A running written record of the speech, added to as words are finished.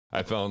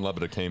I fell in love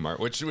with a Kmart,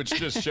 which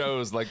just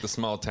shows like the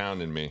small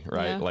town in me,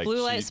 right? Yeah. Like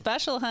Blue light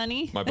special,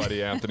 honey. My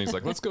buddy Anthony's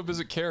like, let's go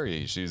visit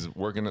Carrie. She's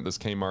working at this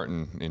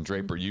Kmart in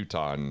Draper,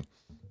 Utah, and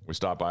we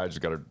stopped by. I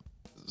just got a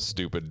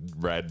stupid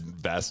red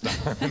vest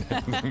on.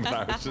 And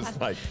I was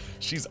just like,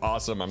 she's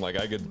awesome. I'm like,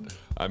 I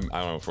don't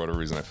know, for whatever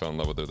reason, I fell in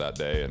love with her that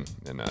day,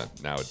 and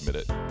now admit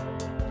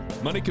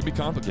it. Money can be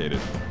complicated.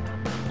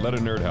 Let a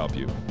nerd help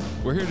you.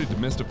 We're here to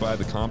demystify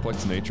the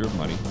complex nature of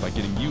money by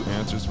getting you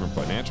answers from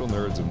financial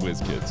nerds and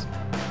whiz kids.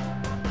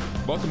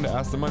 Welcome to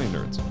Ask the Money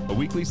Nerds, a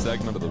weekly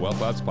segment of the Wealth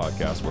Labs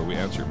podcast where we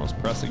answer your most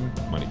pressing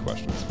money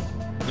questions.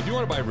 If you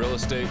want to buy real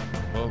estate,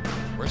 well,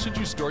 where should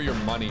you store your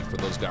money for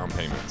those down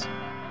payments?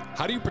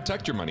 How do you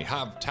protect your money,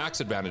 have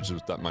tax advantages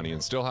with that money,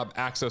 and still have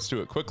access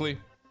to it quickly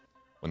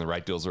when the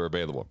right deals are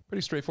available?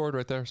 Pretty straightforward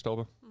right there,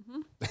 Stolba.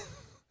 Mm-hmm.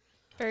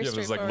 Very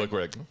straightforward. Like, look,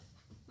 we're like,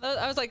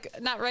 I was like,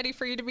 not ready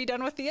for you to be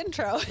done with the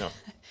intro. No.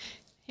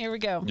 Here we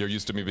go. You're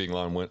used to me being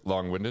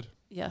long-winded?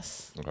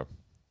 Yes. Okay.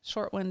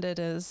 Short-winded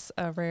is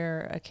a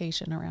rare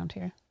occasion around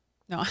here.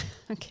 No,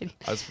 I'm kidding.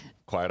 I was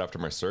quiet after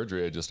my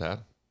surgery I just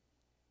had.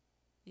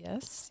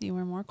 Yes, you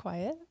were more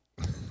quiet.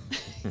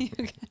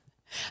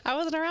 I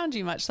wasn't around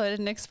you much, so I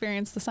didn't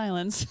experience the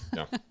silence.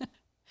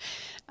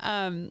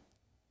 Yeah.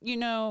 You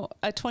know,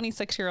 a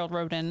 26-year-old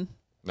wrote in.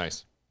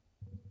 Nice.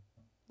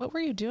 What were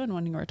you doing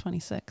when you were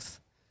 26?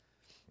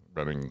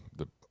 Running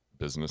the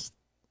business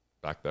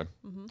back then.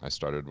 Mm-hmm. I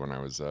started when I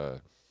was,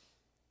 I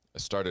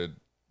started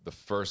the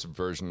first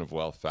version of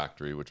Wealth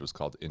Factory, which was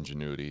called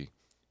Ingenuity,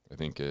 I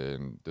think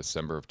in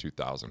December of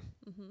 2000.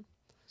 Mm-hmm.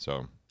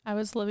 So I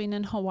was living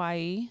in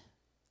Hawaii,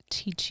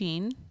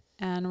 teaching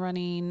and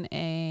running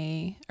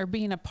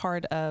being a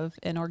part of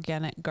an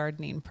organic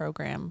gardening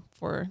program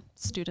for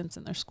students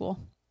in their school.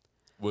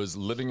 Was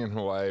living in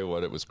Hawaii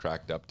what it was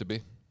cracked up to be?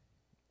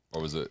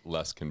 Or was it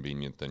less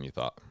convenient than you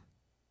thought?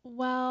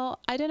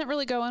 Well, I didn't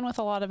really go in with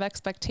a lot of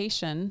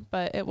expectation,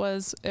 but it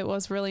was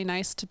really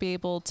nice to be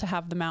able to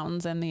have the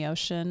mountains and the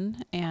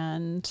ocean.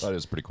 And that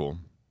is pretty cool.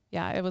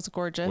 Yeah, it was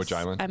gorgeous. Which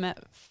island? I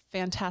met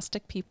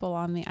fantastic people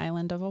on the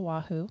island of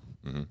Oahu.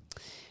 Mm-hmm.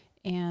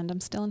 And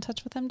I'm still in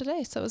touch with them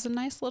today. So it was a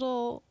nice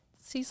little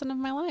season of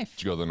my life.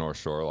 Did you go to the North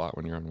Shore a lot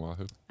when you were in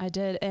Oahu? I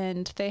did.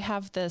 And they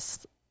have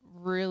this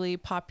really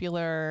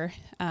popular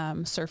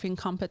surfing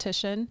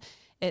competition.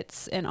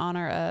 It's in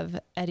honor of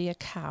Eddie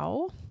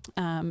Akau.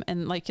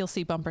 And like you'll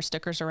see bumper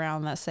stickers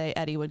around that say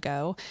Eddie would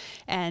go.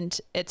 And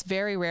it's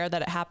very rare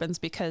that it happens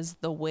because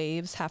the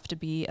waves have to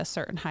be a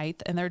certain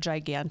height and they're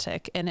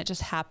gigantic. And it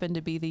just happened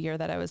to be the year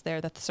that I was there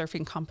that the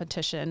surfing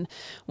competition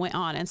went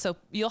on. And so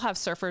you'll have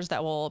surfers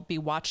that will be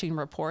watching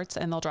reports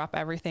and they'll drop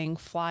everything,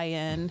 fly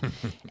in.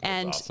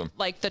 And awesome.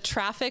 Like the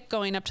traffic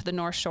going up to the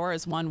North Shore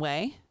is one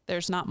way.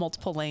 There's not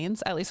multiple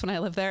lanes, at least when I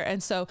live there.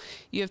 And so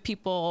you have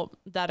people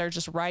that are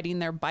just riding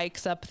their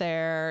bikes up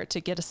there to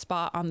get a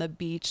spot on the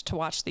beach to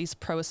watch these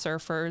pro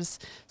surfers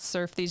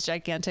surf these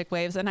gigantic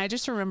waves. And I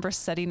just remember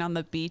sitting on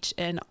the beach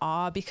in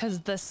awe because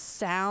the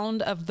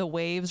sound of the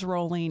waves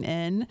rolling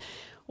in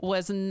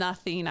was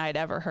nothing I'd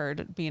ever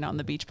heard being on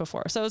the beach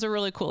before. So it was a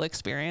really cool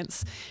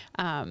experience.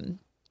 But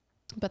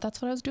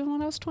that's what I was doing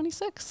when I was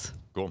 26.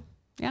 Cool.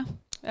 Yeah.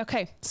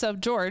 Okay. So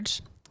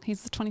George,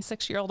 he's the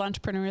 26-year-old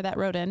entrepreneur that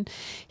wrote in.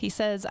 He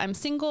says, I'm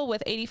single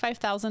with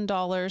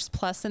 $85,000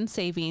 plus in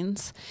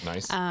savings.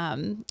 Nice.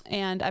 And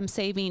I'm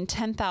saving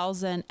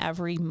 $10,000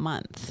 every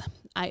month.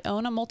 I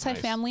own a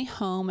multifamily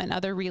home and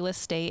other real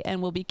estate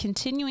and will be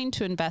continuing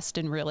to invest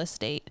in real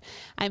estate.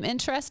 I'm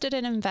interested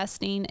in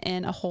investing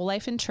in a whole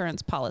life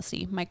insurance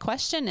policy. My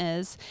question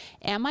is,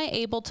 am I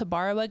able to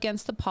borrow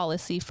against the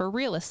policy for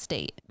real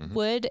estate? Mm-hmm.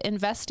 Would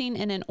investing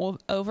in an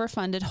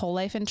overfunded whole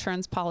life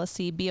insurance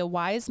policy be a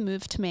wise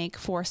move to make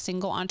for a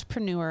single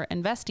entrepreneur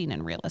investing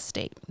in real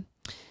estate?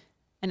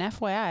 And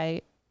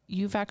FYI,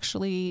 you've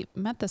actually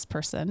met this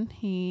person.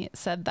 He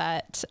said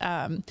that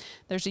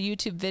there's a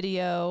YouTube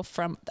video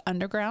from the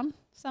Underground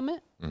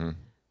Summit.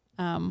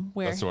 Mm-hmm.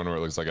 Where that's the one where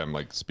it looks like I'm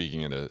like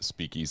speaking at a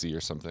speakeasy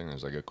or something.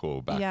 There's like a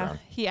cool background.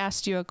 Yeah, he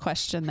asked you a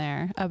question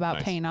there about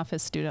Nice. paying off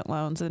his student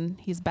loans, and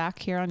he's back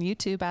here on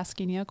YouTube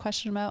asking you a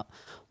question about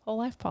whole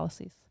life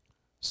policies.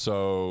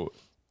 So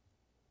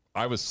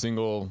I was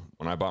single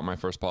when I bought my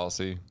first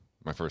policy,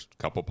 my first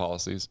couple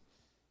policies.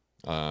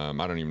 I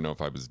don't even know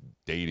if I was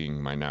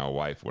dating my now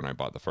wife when I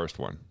bought the first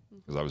one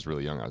because I was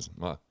really young. I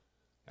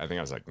think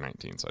I was like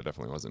 19, so I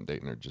definitely wasn't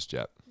dating her just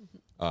yet.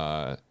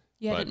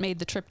 You hadn't made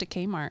the trip to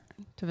Kmart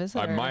to visit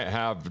I her. might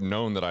have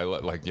known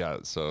that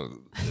so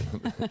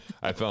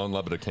I fell in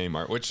love with a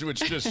Kmart, which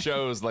just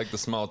shows like the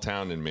small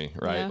town in me,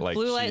 right? Yeah. Like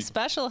Blue light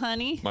special,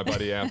 honey. My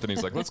buddy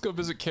Anthony's like, let's go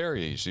visit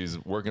Carrie. She's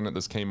working at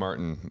this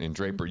Kmart in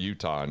Draper,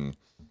 Utah, and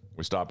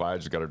we stopped by. I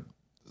just got a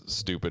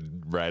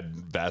stupid red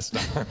vest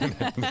on.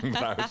 And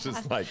I was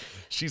just like,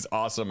 she's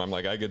awesome. I'm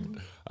like, I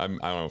don't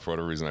know, for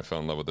whatever reason, I fell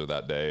in love with her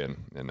that day,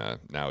 and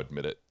now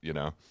admit it, you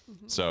know?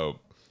 Mm-hmm. So,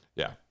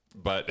 yeah.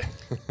 But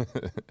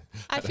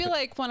I feel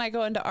like when I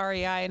go into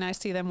REI and I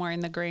see them wearing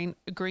the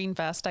green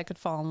vest, I could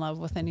fall in love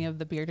with any of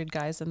the bearded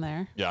guys in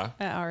there. Yeah.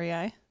 At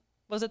REI.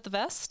 Was it the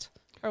vest?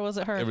 Or was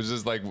it her? It was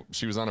just like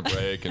she was on a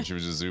break and she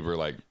was just super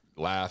like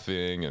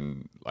laughing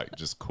and like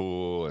just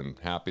cool and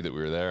happy that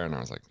we were there. And I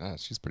was like,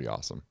 she's pretty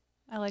awesome.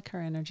 I like her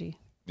energy.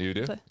 You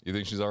do? You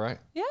think she's all right?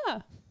 Yeah.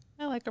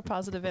 I like her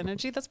positive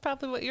energy. That's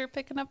probably what you're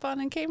picking up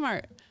on in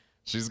Kmart.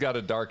 She's got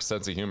a dark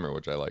sense of humor,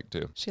 which I like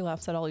too. She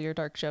laughs at all your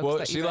dark jokes.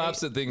 Well, she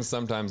laughs at things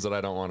sometimes that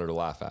I don't want her to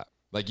laugh at.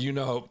 Like, you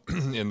know,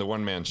 in the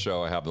one man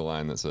show, I have the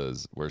line that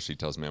says, where she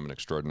tells me I'm an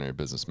extraordinary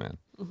businessman.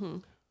 Mm-hmm.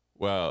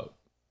 Well,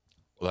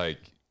 like,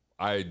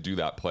 I do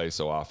that play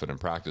so often and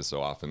practice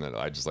so often that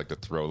I just like to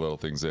throw little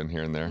things in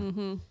here and there.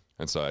 Mm-hmm.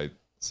 And so I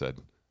said,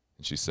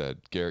 and she said,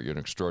 Garrett, you're an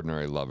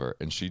extraordinary lover.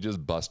 And she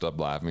just bust up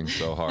laughing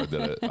so hard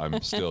that I'm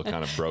still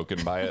kind of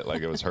broken by it.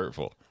 Like, it was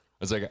hurtful.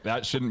 I was like,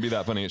 that shouldn't be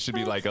that funny. It should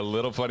be like a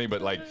little funny,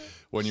 but like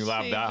when you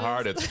laugh that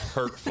hard, it's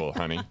hurtful,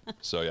 honey.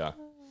 So yeah.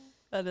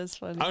 That is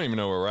funny. I don't even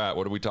know where we're at.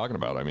 What are we talking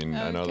about? I mean,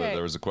 I know that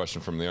there was a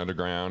question from the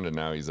underground, and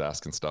now he's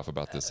asking stuff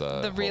about this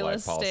the real whole life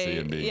estate policy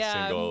and being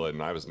single,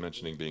 and I was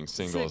mentioning being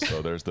single,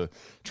 so there's the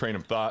train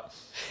of thought.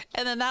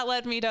 And then that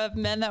led me to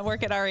men that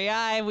work at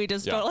REI. We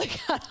just totally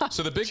got off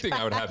So the big thing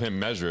I would have him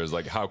measure is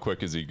like, how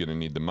quick is he going to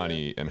need the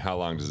money, and how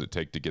long does it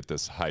take to get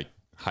this high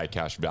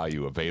cash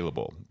value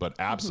available? But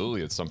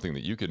absolutely, it's something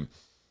that you can.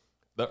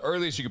 The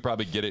earliest you could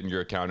probably get it in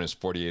your account is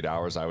 48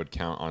 hours. I would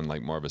count on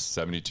like more of a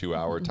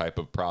 72-hour type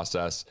of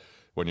process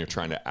when you're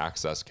trying to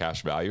access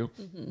cash value.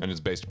 And it's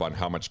based upon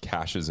how much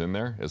cash is in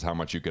there is how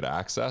much you could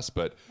access.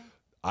 But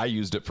I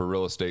used it for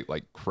real estate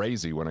like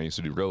crazy when I used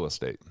to do real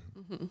estate.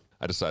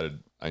 I decided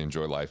I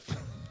enjoy life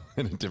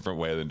in a different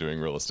way than doing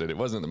real estate. It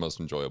wasn't the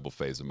most enjoyable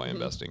phase of my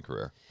investing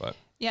career. But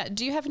yeah.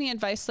 Do you have any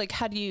advice? Like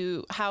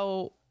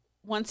how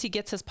once he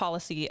gets his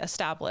policy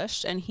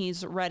established and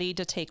he's ready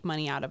to take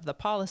money out of the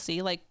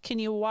policy, like, can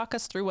you walk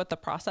us through what the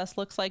process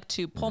looks like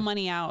to pull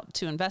money out,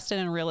 to invest it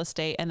in real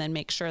estate, and then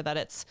make sure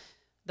that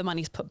the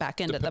money's put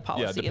back into the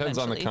policy? Yeah, it depends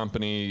eventually. on the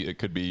company. It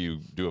could be you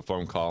do a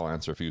phone call,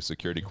 answer a few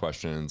security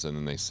questions, and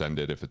then they send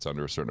it if it's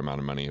under a certain amount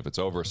of money. If it's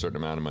over a certain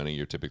amount of money,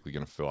 you're typically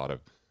going to fill out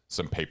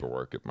some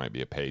paperwork. It might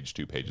be a page,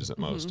 2 pages at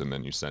most, and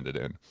then you send it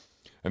in.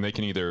 And they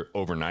can either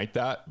overnight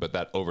that, but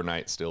that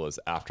overnight still is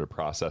after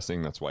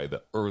processing. That's why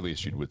the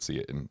earliest you would see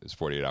it is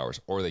 48 hours.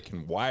 Or they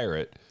can wire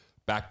it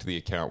back to the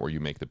account where you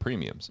make the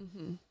premiums.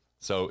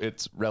 So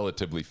it's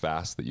relatively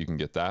fast that you can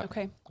get that.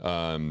 Okay.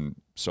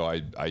 So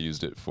I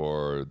used it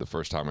for the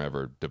first time I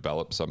ever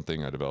developed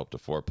something. I developed a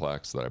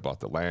fourplex that I bought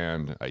the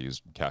land. I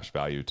used cash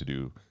value to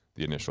do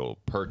the initial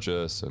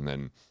purchase, and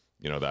then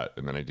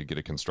and then I did get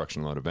a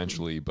construction loan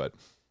eventually. But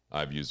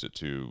I've used it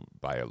to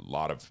buy a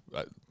lot of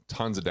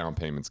tons of down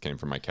payments came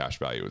from my cash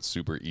value. It's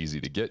super easy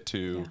to get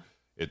to. Yeah.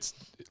 It's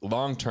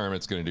long term.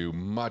 It's going to do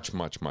much,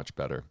 much, much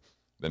better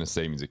than a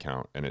savings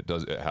account. And it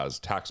has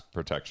tax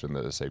protection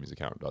that a savings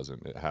account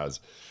doesn't. It has,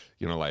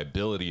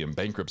 liability and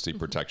bankruptcy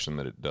protection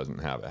that it doesn't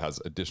have. It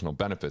has additional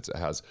benefits. It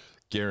has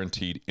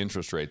guaranteed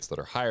interest rates that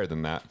are higher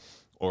than that,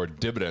 or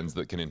dividends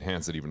that can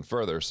enhance it even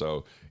further.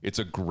 So it's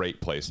a great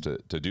place to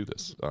do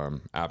this.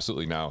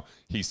 Absolutely. Now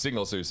he's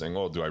single. So he's saying,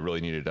 well, do I really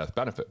need a death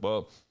benefit?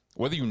 Well,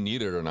 whether you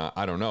need it or not,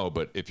 I don't know.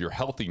 But if you're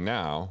healthy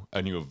now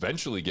and you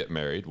eventually get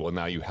married, well,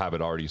 now you have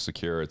it already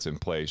secure. It's in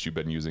place. You've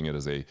been using it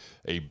as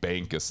a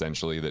bank,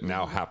 essentially, that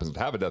now happens to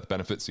have a death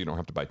benefit. So you don't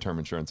have to buy term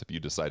insurance if you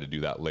decide to do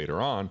that later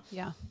on.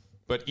 Yeah.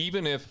 But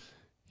even if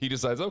he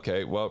decides,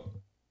 okay, well,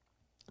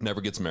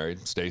 never gets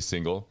married, stays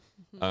single,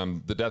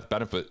 the death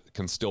benefit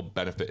can still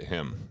benefit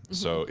him.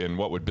 So in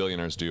What Would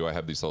Billionaires Do, I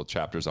have these little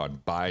chapters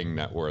on buying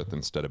net worth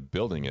instead of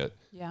building it,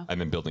 and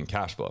then building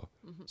cash flow.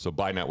 So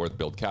buy net worth,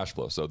 build cash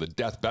flow. So the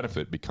death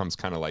benefit becomes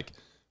kind of like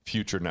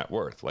future net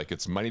worth. Like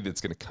it's money that's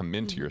going to come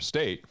into your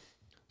estate.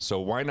 So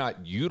why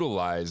not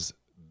utilize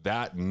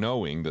that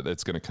knowing that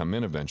it's going to come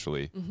in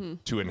eventually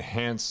to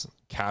enhance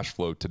cash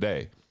flow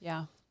today?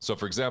 Yeah. So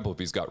for example, if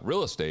he's got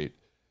real estate,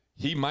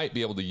 he might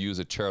be able to use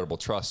a charitable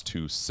trust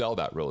to sell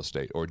that real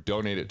estate or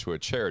donate it to a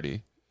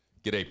charity,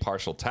 get a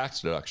partial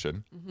tax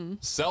deduction,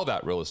 sell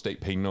that real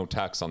estate, pay no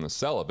tax on the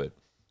sale of it,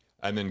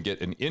 and then get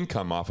an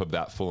income off of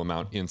that full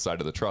amount inside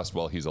of the trust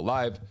while he's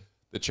alive.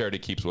 The charity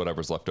keeps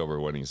whatever's left over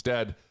when he's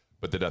dead,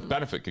 but the death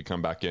benefit could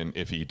come back in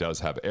if he does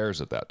have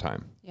heirs at that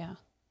time. Yeah.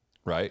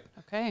 Right?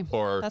 Okay.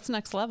 Or that's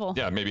next level.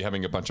 Yeah, maybe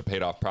having a bunch of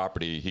paid off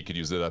property, he could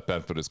use the death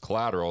benefit as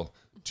collateral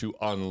to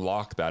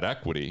unlock that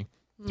equity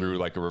through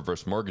like a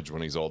reverse mortgage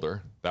when he's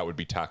older. That would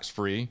be tax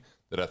free.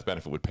 The death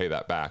benefit would pay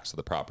that back, so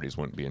the properties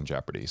wouldn't be in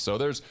jeopardy. So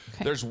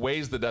there's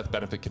ways the death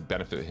benefit could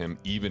benefit him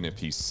even if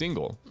he's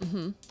single.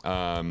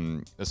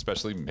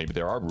 Especially maybe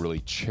there are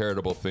really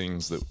charitable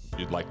things that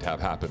you'd like to have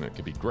happen. It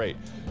could be great.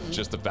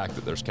 Just the fact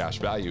that there's cash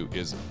value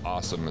is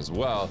awesome as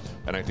well.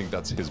 And I think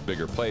that's his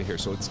bigger play here.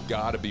 So it's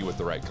got to be with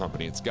the right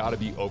company. It's got to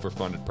be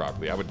overfunded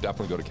properly. I would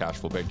definitely go to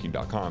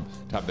cashflowbanking.com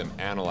to have them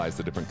analyze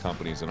the different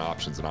companies and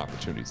options and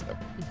opportunities there.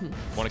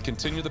 Want to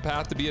continue the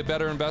path to be a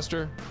better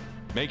investor?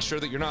 Make sure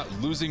that you're not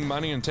losing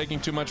money and taking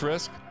too much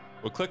risk?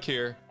 Well, click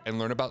here and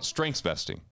learn about strengths vesting.